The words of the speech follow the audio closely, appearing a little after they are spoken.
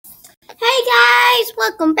guys,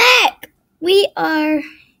 welcome back. We are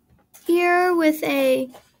here with a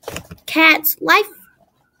cat's life.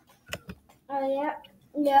 Oh,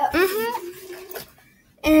 yeah.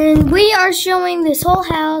 And we are showing this whole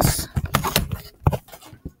house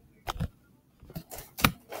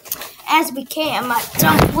as we can. My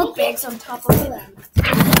dump wood bags on top of it.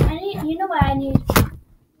 You know what I need?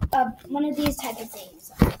 One of these type of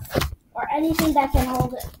things, or anything that can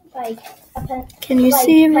hold it, like a pen. Can you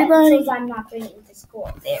see everybody? Pencils I'm not bringing to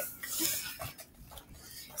school. There.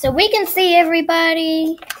 So we can see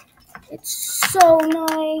everybody. It's so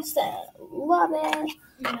nice. I love it.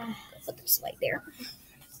 Put this light there.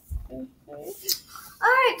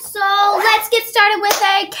 Alright, so let's get started with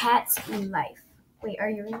a cat's life. Wait, are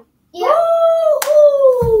you ready? Yeah.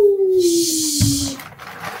 Shh.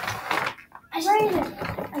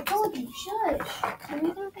 I told you, shush.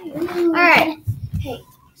 Alright. Hey,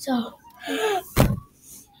 So.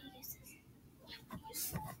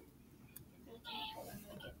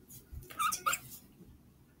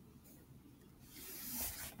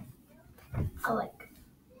 I like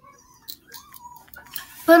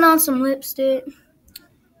putting on some lipstick.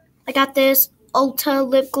 I got this Ulta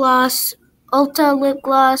lip gloss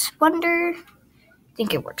Wonder. I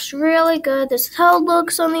think it works really good. This is how it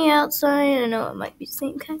looks on the outside. I know it might be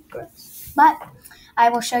seem kind of gross, but I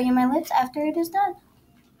will show you my lips after it is done.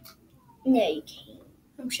 no, you can't.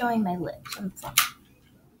 I'm showing my lips. I'm fine.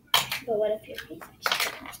 But what if your face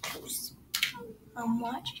actually becomes toast? I'm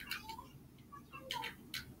watching.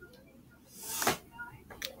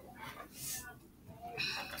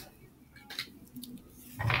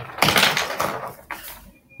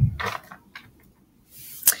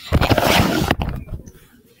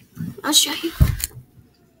 I'll show you.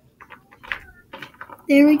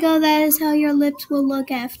 There we go. That is how your lips will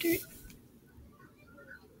look after it.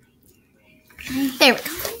 There we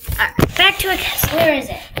go. Alright, back to a kiss. Where is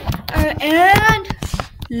it? Alright, and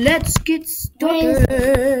let's get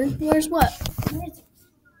started. Where's what? Where is it?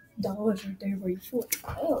 Dollars right there by your foot.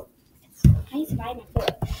 Oh, I need to buy my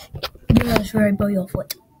foot. Dollars right by your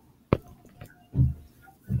foot.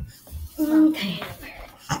 Okay.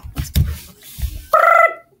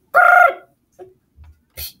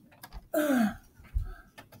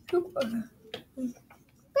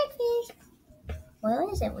 Breakfast. Where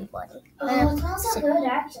is everybody? Oh, it smells so good,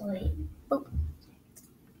 actually.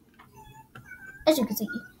 As you can see,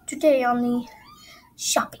 today on the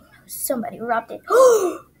shopping, somebody robbed it.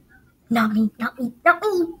 Not me, not me, not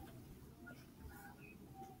me.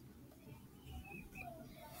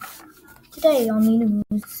 Today on the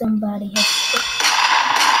news, somebody has...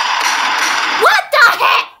 What the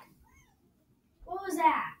heck? What was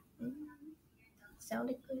that?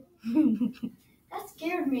 Sounded good. That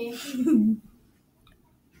scared me.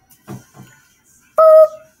 Boop,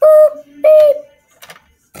 boop, beep.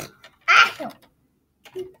 Ah!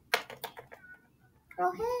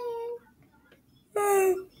 Oh,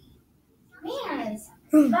 hey. Man,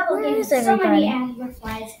 Where is so everybody? many angler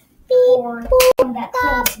flies. Beep, Or boop, that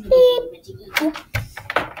bop, close to beep. me.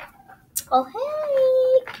 Oh,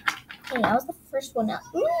 hey. Hey, I was the first one out.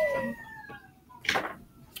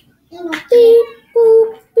 Beep,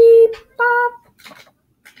 boop, beep, bop.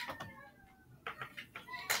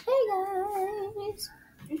 Hey, guys.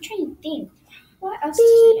 I'm trying to think. What else Beep,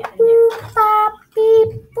 is in there? boop, bop, beep,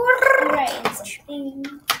 boop. Right, it's something.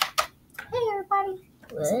 Hey, everybody.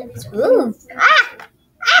 What? Ooh. Ah!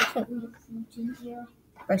 Ah!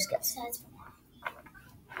 First guess.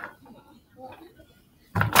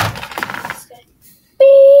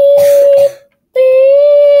 Beep,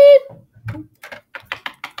 beep.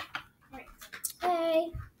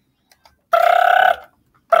 Hey.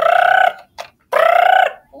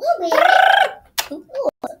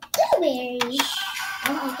 Blueberry.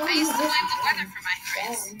 I used to blame the weather for my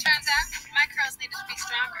frizz. Turns out, my curls needed to be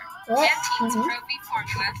stronger. What? Pantene's Pro V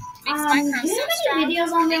formula makes my Do curls you so have strong any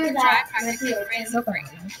videos on they there can dry that practically are frizz-free.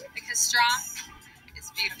 Because strong is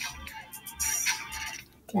beautiful.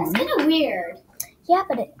 That's kind of weird. Yeah,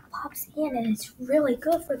 but it pops in and it's really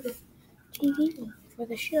good for the TV, for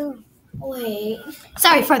the show. Wait.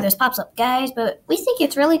 Sorry for those pops up, guys, but we think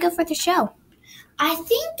it's really good for the show. I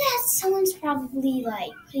think that someone's probably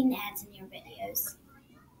like putting ads in your videos.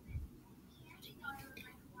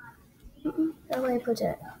 How do I put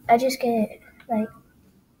it? I just get like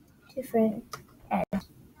different ads.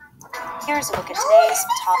 Here's a look at today's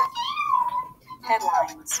top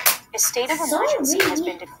headlines. A state of emergency has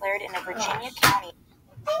been declared in a Virginia county.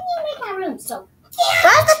 I need to make my room so.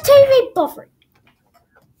 That's the TV buffer.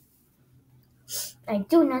 I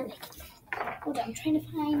do not like it. Hold on, I'm trying to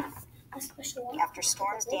find a special one. After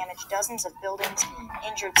storms damaged dozens of buildings,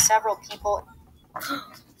 injured several people.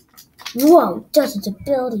 Whoa, dozens of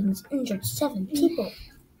buildings injured 7 people.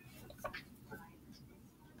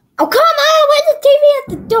 Oh, come on, where's the TV at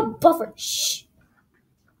the dumb buffer? Shh.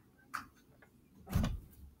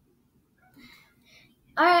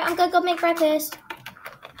 Alright, I'm gonna go make breakfast.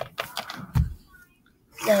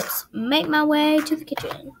 Let's make my way to the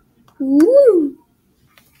kitchen. Woo!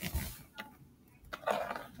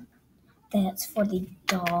 That's for the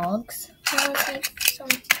dogs. Now let's make some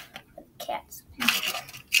cats.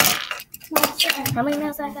 How many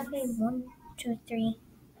nails I got? 1, 2, 3,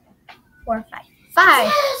 4, 5.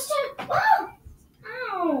 5!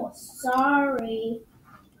 Oh, sorry.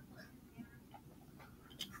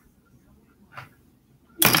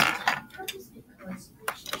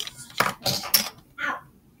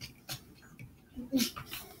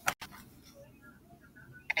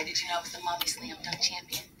 Did you know I was the mommy slam dunk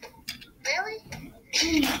champion? Really?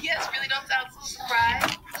 Yes, really don't sound so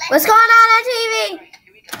surprised. What's going on TV?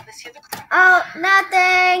 Here we go. Let's hear the crowd. Oh,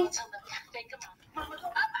 nothing. Tell them, thank Mama.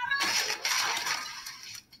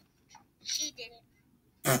 She did it.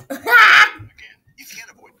 Again, you can't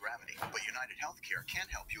avoid gravity, but United Healthcare can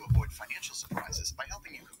help you avoid financial surprises by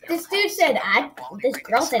helping you compare. This girl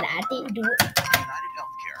said I didn't do it. United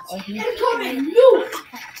Healthcare. Oh, he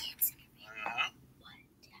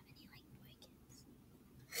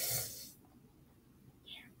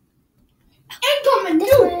Incoming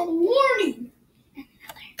warning.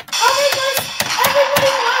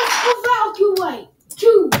 Everybody must evacuate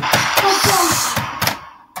to the bunker.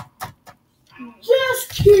 Just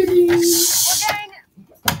kidding. Who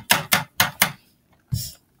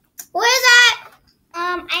is that?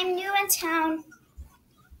 I'm new in town.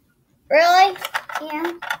 Really?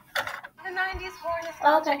 Yeah. The 90s horror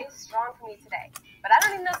nostalgia is strong for me today. But I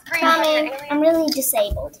don't even know screams Coming. after I'm really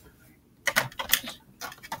disabled.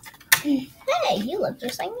 Hey, you look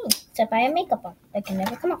just like me, except I have makeup on that can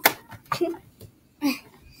never come off.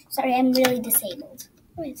 Sorry, I'm really disabled.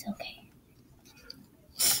 Oh, it's okay.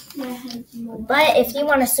 But if you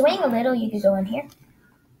want to swing a little, you could go in here.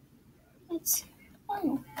 It's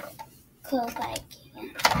close I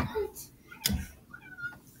can't.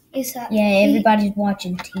 Is that? Yeah, everybody's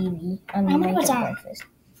watching TV. I'm I'm gonna making go down. breakfast.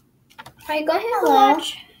 Alright, go ahead and Hello.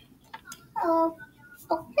 watch. Hello.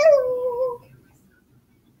 Oh, hello.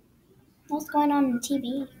 What's going on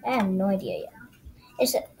TV? I have no idea yet.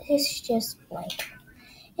 It's just like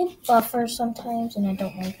it buffers sometimes, and I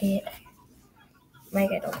don't like it. I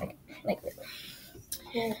don't like it. Like it.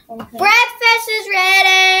 Okay. Breakfast is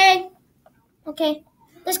ready. Okay,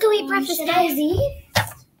 let's go eat breakfast. Should I eat?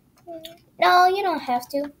 No, you don't have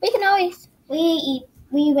to. We can always. We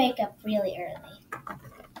wake up really early.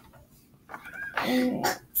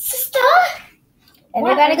 Sister?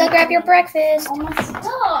 Everybody go grab your breakfast. Oh my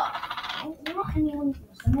stop. I don't want anyone to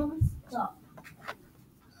stop.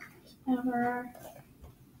 Over.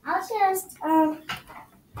 I'll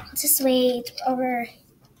just wait over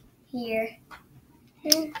here.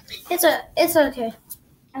 It's okay.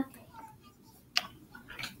 Okay.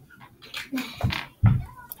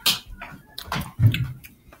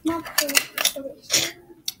 Not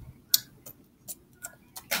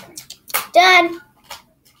Done.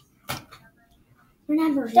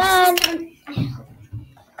 Remember, Done.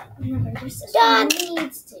 Remember, your sister Done.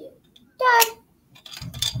 needs to.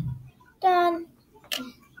 Done.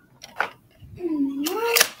 Mom,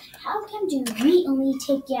 how come do we only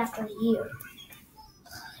take after you?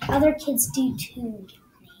 Other kids do too.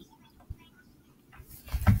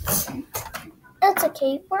 That's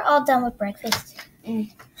okay. We're all done with breakfast.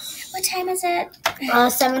 What time is it?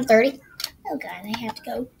 7:30. Oh God, I have to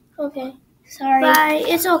go. Okay. Sorry. Bye.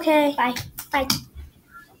 It's okay. Bye. Bye.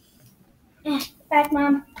 Back,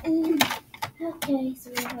 Mom. Okay,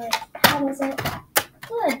 sweetheart. How was it?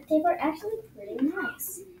 Good. They were actually pretty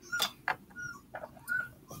nice.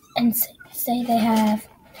 And say they have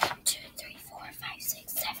 2, 3, 4, 5,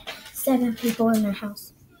 6, 7 people in their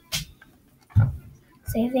house.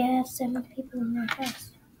 Say they have 7 people in their house.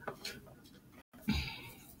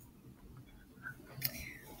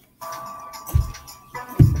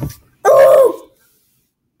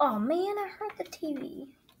 Oh man, I heard the TV.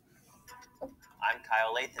 I'm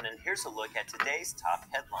Kyle Lathan, and here's a look at today's top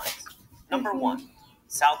headlines. Number 1.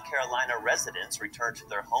 South Carolina residents returned to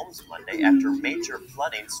their homes Monday after major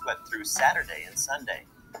flooding swept through Saturday and Sunday.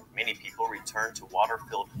 Many people returned to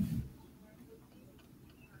water-filled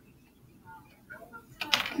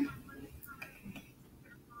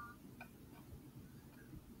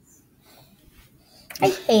I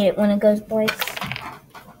hate it when it goes blank.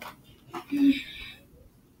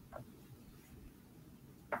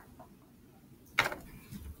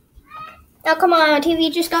 Oh, come on. on, my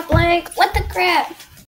TV just got blank. What the crap?